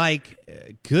mean, Mike,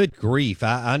 good grief.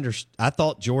 I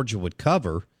thought Georgia would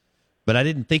cover, but I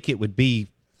didn't think it would be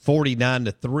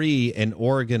 49-3 and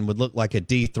Oregon would look like a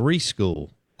D3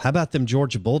 school. How about them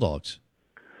Georgia Bulldogs?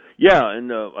 Yeah,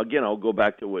 and again, I'll go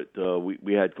back to what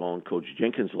we had calling Coach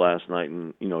Jenkins last night,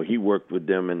 and he worked with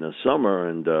them in the summer,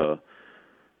 and I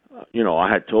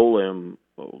had told him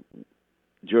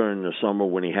during the summer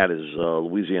when he had his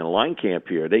Louisiana line camp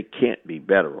here. They can't be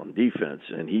better on defense.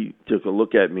 And he took a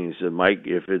look at me and said, Mike,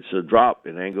 if it's a drop,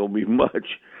 it ain't going to be much.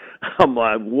 I'm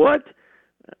like, what?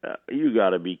 You got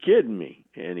to be kidding me.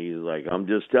 And he's like, I'm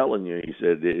just telling you. He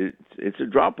said, it's a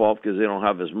drop-off because they don't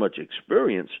have as much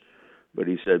experience. But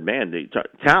he said, man,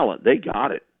 talent, they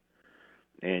got it.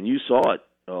 And you saw it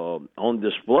on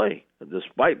display.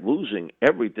 Despite losing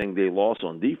everything they lost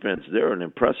on defense, they're an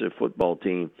impressive football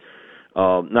team.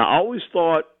 Now, I always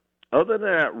thought, other than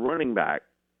that running back,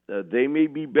 they may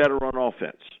be better on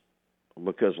offense.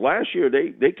 Because last year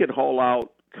they could haul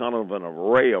out kind of an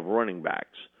array of running backs.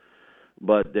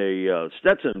 But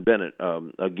Stetson Bennett,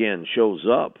 again, shows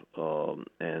up.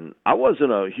 And I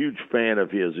wasn't a huge fan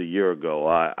of his a year ago.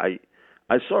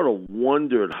 I sort of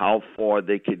wondered how far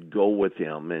they could go with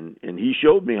him. And he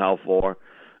showed me how far.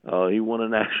 He won a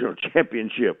national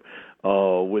championship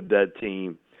with that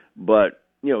team. But,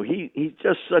 he's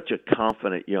just such a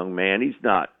confident young man. He's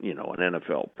not, an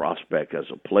NFL prospect as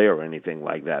a player or anything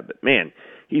like that. But, man,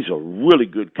 he's a really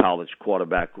good college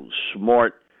quarterback who's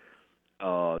smart.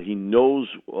 He knows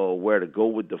where to go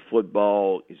with the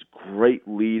football. He's a great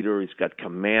leader. He's got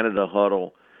command of the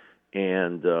huddle.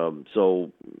 And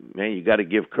so, man, you got to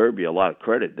give Kirby a lot of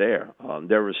credit there.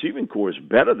 Their receiving core is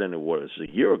better than it was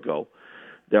a year ago.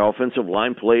 Their offensive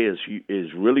line play is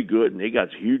really good, and they got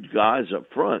huge guys up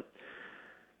front.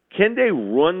 Can they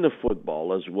run the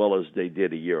football as well as they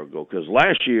did a year ago? Because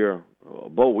last year,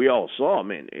 Bo, we all saw,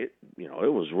 it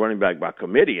was running back by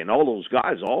committee, and all those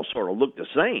guys all sort of looked the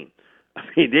same. I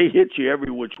mean, they hit you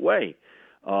every which way.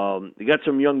 They got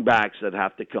some young backs that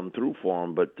have to come through for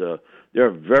them, but they're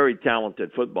a very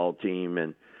talented football team,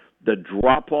 and the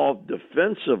drop-off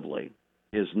defensively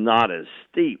is not as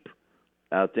steep,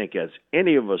 I think, as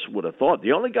any of us would have thought.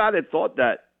 The only guy that thought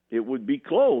that it would be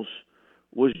close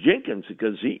was Jenkins,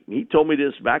 because he told me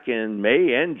this back in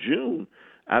May and June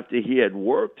after he had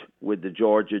worked with the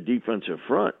Georgia defensive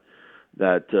front,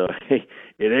 that hey,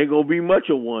 it ain't going to be much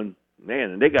of one.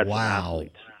 Man, and they got some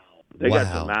athletes. They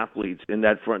got some athletes in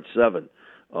that front seven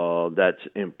that's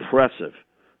impressive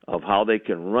of how they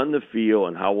can run the field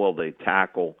and how well they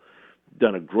tackle.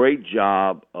 Done a great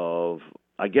job of,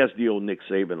 I guess, the old Nick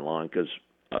Saban line, because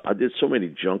I did so many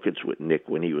junkets with Nick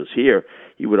when he was here.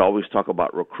 He would always talk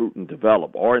about recruit and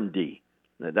develop, R&D.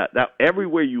 That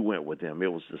everywhere you went with him,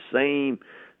 it was the same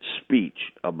speech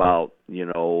about,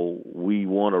 we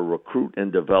want to recruit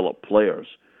and develop players.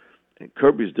 And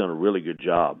Kirby's done a really good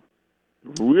job.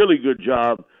 Really good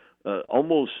job,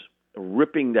 almost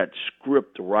ripping that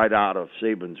script right out of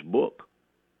Saban's book.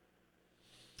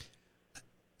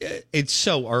 It's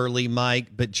so early, Mike,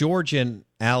 but Georgia and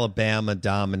Alabama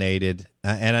dominated.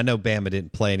 And I know Bama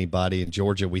didn't play anybody. And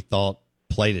Georgia, we thought,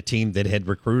 played a team that had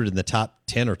recruited in the top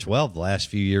 10 or 12 the last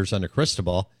few years under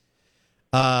Cristobal.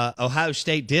 Ohio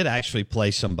State did actually play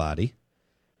somebody.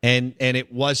 And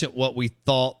it wasn't what we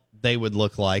thought they would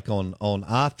look like on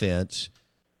offense.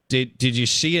 Did you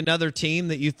see another team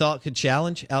that you thought could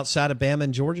challenge outside of Bama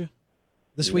and Georgia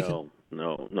this weekend?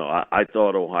 No. I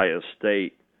thought Ohio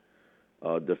State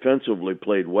defensively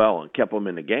played well and kept them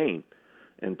in the game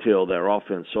until their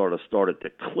offense sort of started to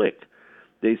click.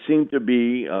 They seem to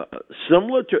be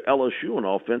similar to LSU in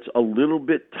offense, a little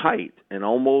bit tight and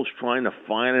almost trying to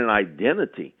find an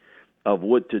identity of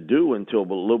what to do until a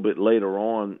little bit later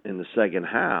on in the second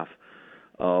half.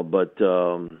 But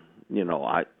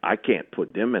I can't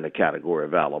put them in a category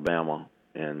of Alabama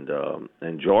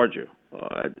and Georgia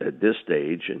at this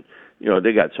stage. And,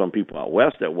 they got some people out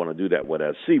west that want to do that with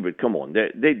SC, but come on,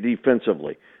 they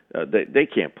defensively, they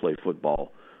can't play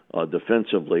football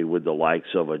defensively with the likes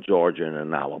of a Georgia and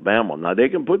an Alabama. Now, they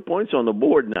can put points on the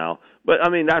board now, but,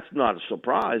 that's not a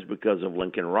surprise because of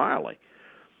Lincoln Riley.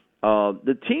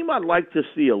 The team I'd like to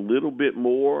see a little bit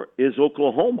more is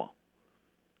Oklahoma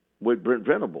with Brent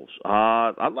Venables.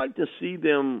 I'd like to see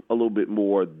them a little bit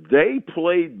more. They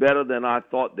played better than I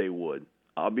thought they would.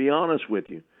 I'll be honest with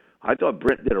you. I thought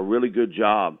Brent did a really good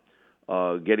job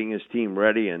getting his team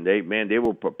ready, and they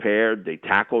were prepared. They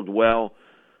tackled well,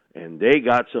 and they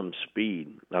got some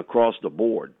speed across the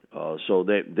board. So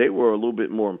they were a little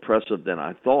bit more impressive than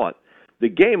I thought. The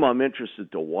game I'm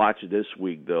interested to watch this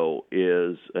week, though,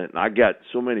 is, and I got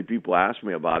so many people ask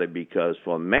me about it, because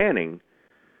for Manning,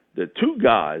 the two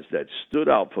guys that stood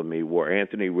out for me were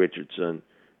Anthony Richardson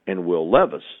and Will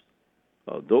Levis.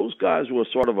 Those guys were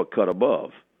sort of a cut above.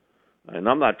 And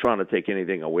I'm not trying to take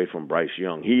anything away from Bryce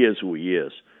Young. He is who he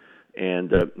is.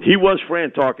 And he was Fran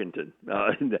Tarkenton.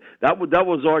 That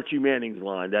was Archie Manning's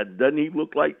line. Doesn't he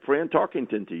look like Fran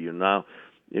Tarkenton to you? Now,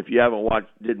 if you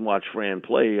didn't watch Fran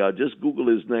play, just Google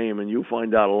his name and you'll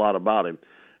find out a lot about him.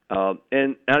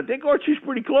 And I think Archie's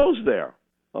pretty close there,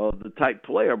 the type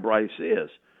player Bryce is.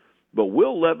 But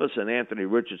Will Levis and Anthony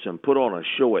Richardson put on a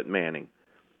show at Manning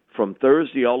from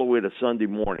Thursday all the way to Sunday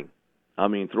morning. I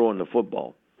mean, throwing the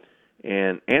football.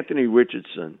 And Anthony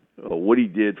Richardson, what he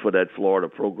did for that Florida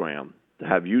program, to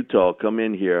have Utah come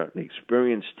in here, an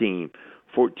experienced team,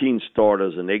 14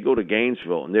 starters, and they go to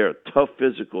Gainesville, and they're a tough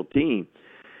physical team,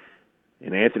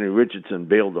 and Anthony Richardson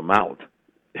bailed them out.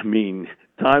 I mean,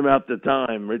 time after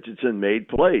time, Richardson made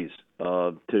plays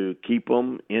to keep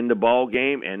them in the ball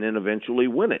game and then eventually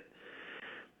win it.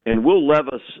 And Will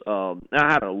Levis, I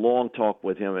had a long talk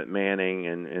with him at Manning,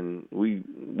 and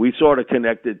we sort of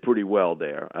connected pretty well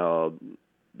there.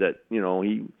 That, you know,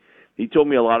 he told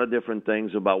me a lot of different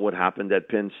things about what happened at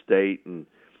Penn State, and,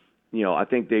 you know, I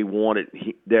think they wanted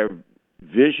their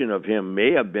vision of him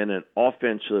may have been an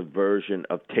offensive version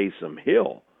of Taysom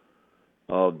Hill,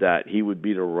 that he would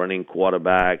be the running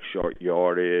quarterback, short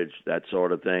yardage, that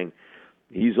sort of thing.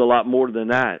 He's a lot more than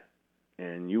that.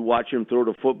 And you watch him throw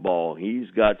the football, he's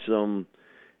got some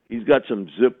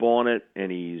zip on it,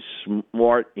 and he's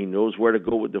smart. He knows where to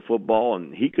go with the football,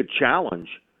 and he could challenge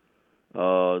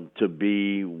to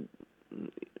be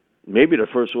maybe the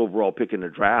first overall pick in the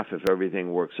draft if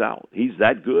everything works out. He's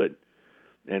that good.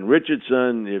 And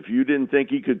Richardson, if you didn't think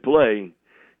he could play,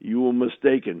 you were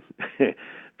mistaken.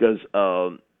 Because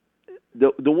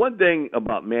the one thing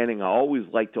about Manning, I always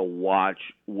like to watch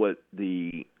what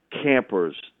the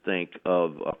campers think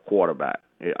of a quarterback.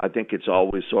 I think it's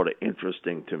always sort of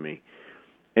interesting to me.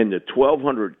 And the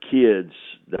 1,200 kids,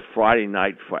 the Friday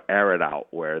night for Air It Out,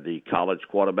 where the college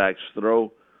quarterbacks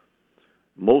throw,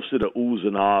 most of the oohs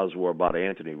and ahs were about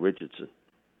Anthony Richardson.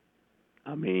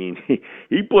 I mean,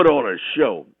 he put on a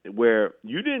show where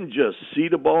you didn't just see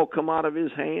the ball come out of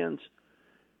his hands,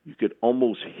 you could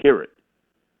almost hear it.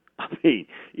 I mean,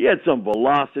 he had some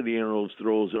velocity in those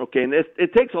throws. Okay, and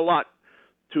it takes a lot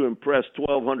to impress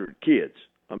 1,200 kids.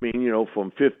 I mean, you know,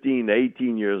 from 15 to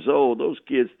 18 years old, those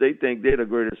kids, they think they're the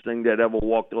greatest thing that ever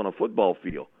walked on a football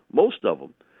field, most of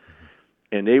them.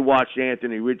 And they watched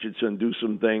Anthony Richardson do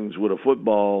some things with a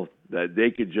football that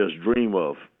they could just dream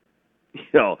of. You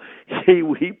know,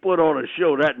 he put on a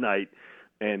show that night,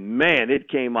 and, man, it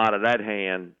came out of that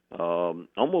hand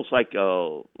almost like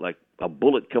a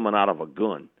bullet coming out of a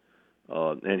gun.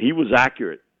 And he was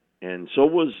accurate, and so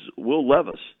was Will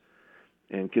Levis.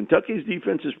 And Kentucky's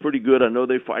defense is pretty good. I know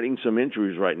they're fighting some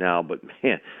injuries right now, but,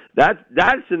 man, that's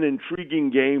an intriguing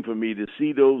game for me to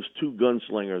see those two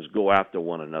gunslingers go after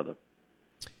one another.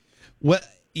 Well,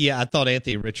 yeah, I thought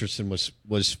Anthony Richardson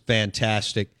was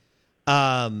fantastic.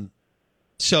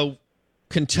 So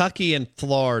Kentucky and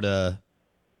Florida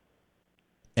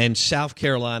and South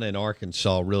Carolina and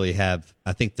Arkansas really have,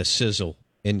 I think, the sizzle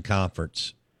in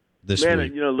conference this week.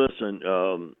 Man, you know,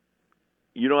 listen,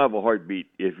 you don't have a heartbeat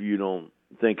if you don't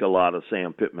think a lot of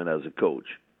Sam Pittman as a coach,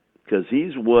 because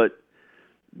he's what,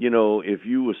 you know, if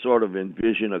you were sort of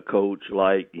envision a coach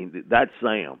like, that's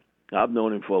Sam. I've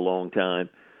known him for a long time.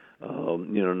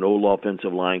 You know, no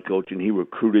offensive line coach, and he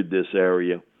recruited this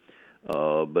area.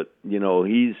 But, you know,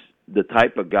 he's the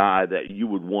type of guy that you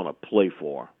would want to play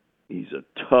for. He's a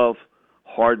tough,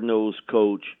 hard-nosed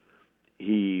coach.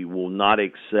 He will not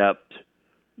accept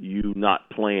you not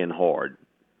playing hard.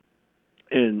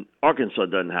 And Arkansas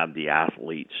doesn't have the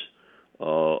athletes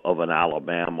of an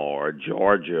Alabama or a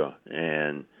Georgia.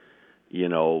 And, you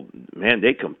know, man,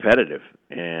 they're competitive.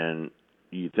 And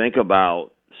you think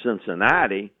about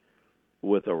Cincinnati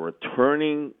with a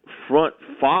returning front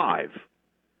five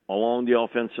along the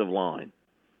offensive line.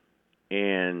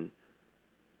 And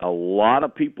a lot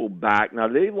of people back. Now,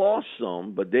 they lost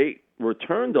some, but they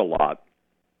returned a lot.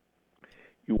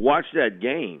 You watch that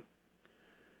game.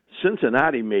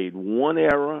 Cincinnati made one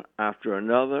error after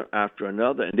another,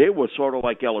 and they were sort of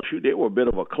like LSU. They were a bit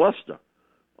of a cluster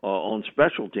on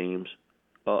special teams.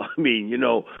 I mean, you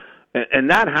know, and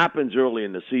that happens early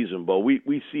in the season, but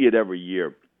we see it every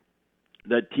year.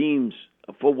 That teams,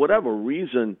 for whatever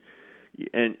reason,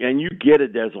 and you get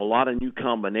it, there's a lot of new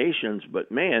combinations,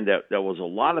 but, man, there was a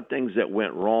lot of things that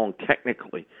went wrong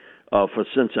technically for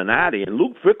Cincinnati. And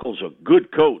Luke Fickell's a good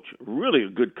coach, really a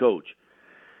good coach.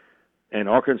 And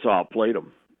Arkansas played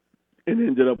them and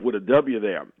ended up with a W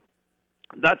there.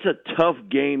 That's a tough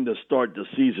game to start the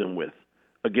season with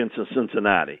against a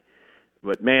Cincinnati.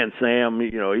 But, man, Sam,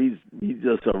 you know, he's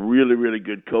just a really, really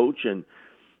good coach. And,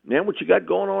 man, what you got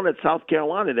going on at South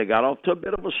Carolina, they got off to a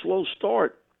bit of a slow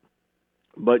start.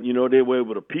 But, you know, they were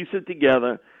able to piece it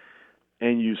together.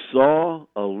 And you saw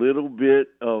a little bit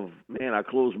of, man, I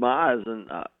closed my eyes and,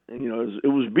 you know, it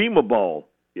was beamer ball,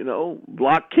 you know,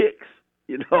 block kicks.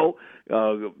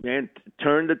 and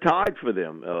turned the tide for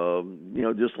them.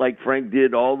 Just like Frank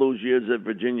did all those years at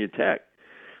Virginia Tech.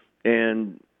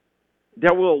 And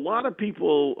there were a lot of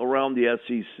people around the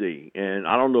SEC, and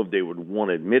I don't know if they would want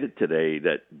to admit it today,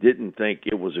 that didn't think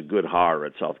it was a good hire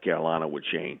at South Carolina with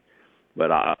Shane.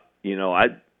 But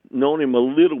I'd known him a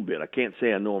little bit. I can't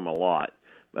say I know him a lot,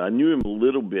 but I knew him a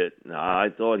little bit. I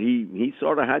thought he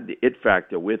sort of had the it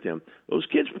factor with him. Those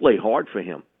kids play hard for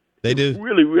him. They do. They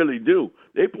really, really do.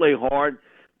 They play hard,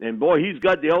 and boy, he's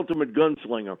got the ultimate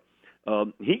gunslinger.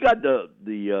 He got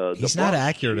the He's not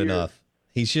accurate enough.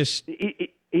 He's just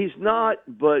he's not,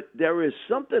 but there is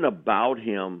something about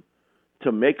him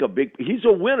to make a big. He's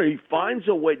a winner. He finds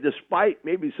a way, despite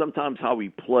maybe sometimes how he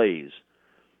plays.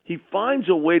 He finds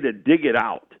a way to dig it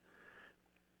out.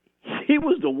 He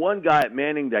was the one guy at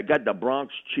Manning that got the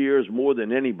Bronx cheers more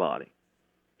than anybody.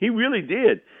 He really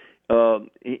did. They're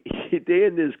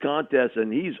in this contest,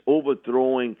 and he's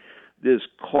overthrowing this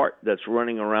cart that's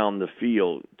running around the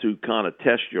field to kind of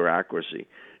test your accuracy.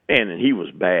 And he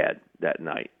was bad that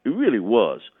night. It really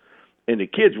was. And the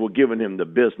kids were giving him the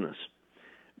business.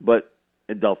 But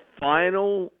the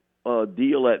final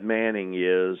deal at Manning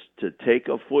is to take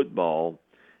a football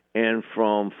and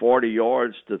from 40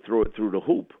 yards to throw it through the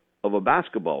hoop of a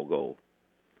basketball goal.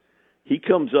 He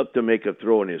comes up to make a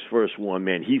throw in his first one,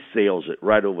 man. He sails it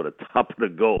right over the top of the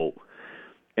goal.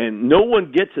 And no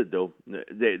one gets it, though.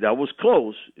 That was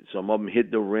close. Some of them hit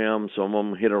the rim. Some of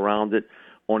them hit around it.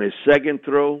 On his second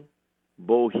throw,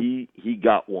 Bo, he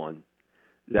got one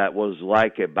that was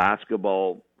like a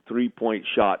basketball three-point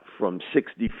shot from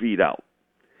 60 feet out.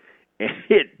 And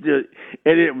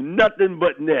it nothing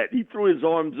but net. He threw his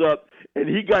arms up, and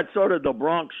he got sort of the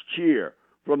Bronx cheer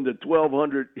from the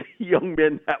 1,200 young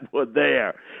men that were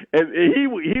there. And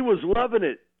he was loving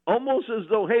it, almost as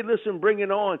though, hey, listen, bring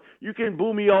it on. You can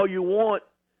boo me all you want.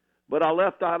 But I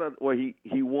left out of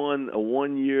he won a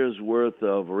 1 year's worth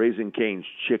of Raising Cane's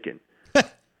chicken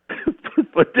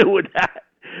for doing that.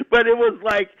 But it was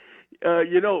like,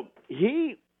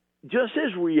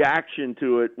 his reaction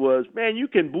to it was, man, you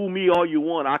can boo me all you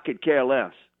want. I could care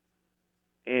less.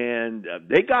 And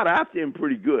they got after him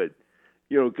pretty good.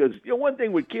 Because one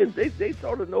thing with kids, they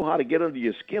sort of know how to get under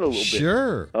your skin a little bit.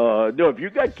 Sure. No, if you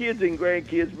got kids and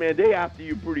grandkids, man, they after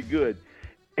you pretty good.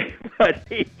 But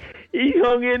he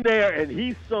hung in there, and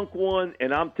he sunk one,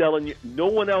 and I'm telling you, no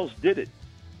one else did it.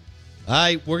 All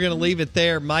right, we're going to leave it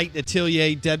there. Mike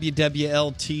Detillier,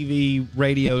 WWL-TV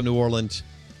Radio New Orleans.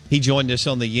 He joined us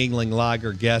on the Yingling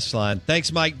Lager guest line.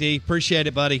 Thanks, Mike D. Appreciate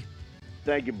it, buddy.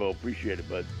 Thank you, Bo. Appreciate it,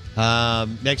 bud.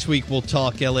 Next week, we'll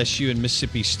talk LSU and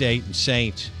Mississippi State and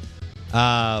Saints.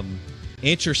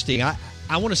 Interesting. I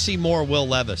want to see more Will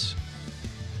Levis.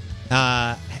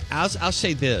 I'll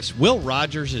say this. Will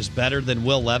Rogers is better than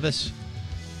Will Levis.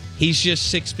 He's just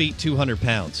 6 feet, 200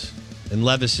 pounds. And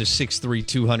Levis is 6'3",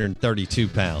 232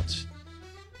 pounds.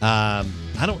 I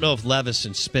don't know if Levis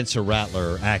and Spencer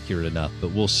Rattler are accurate enough,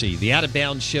 but we'll see. The Out of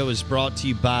Bounds Show is brought to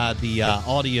you by the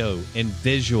audio and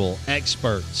visual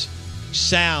experts,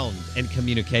 sound and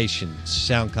communications,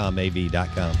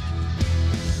 soundcomav.com.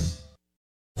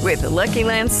 With the Lucky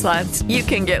Land Slots, you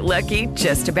can get lucky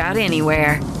just about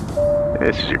anywhere.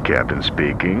 This is your captain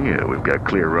speaking. We've got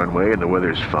clear runway and the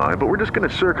weather's fine, but we're just going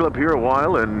to circle up here a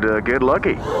while and get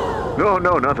lucky. No,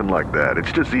 nothing like that.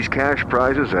 It's just these cash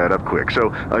prizes add up quick. So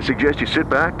I suggest you sit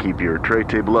back, keep your tray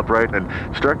table upright, and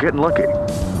start getting lucky.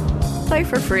 Play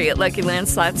for free at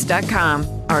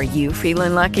LuckyLandSlots.com. Are you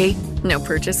feeling lucky? No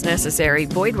purchase necessary.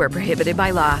 Void where prohibited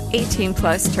by law.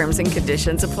 18+ terms and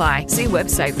conditions apply. See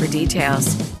website for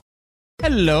details.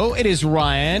 Hello, it is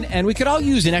Ryan, and we could all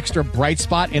use an extra bright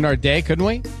spot in our day, couldn't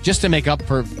we? Just to make up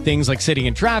for things like sitting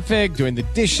in traffic, doing the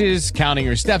dishes, counting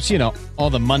your steps,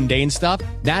 all the mundane stuff.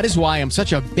 That is why I'm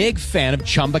such a big fan of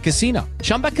Chumba Casino.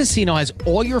 Chumba Casino has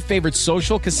all your favorite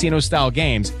social casino-style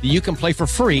games that you can play for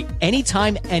free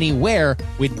anytime, anywhere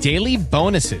with daily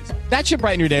bonuses. That should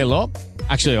brighten your day a little.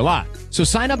 Actually, a lot. So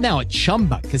sign up now at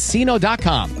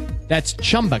ChumbaCasino.com. That's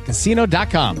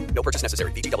ChumbaCasino.com. No purchase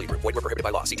necessary. VGW Group. Void where prohibited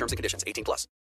by law. See terms and conditions. 18+.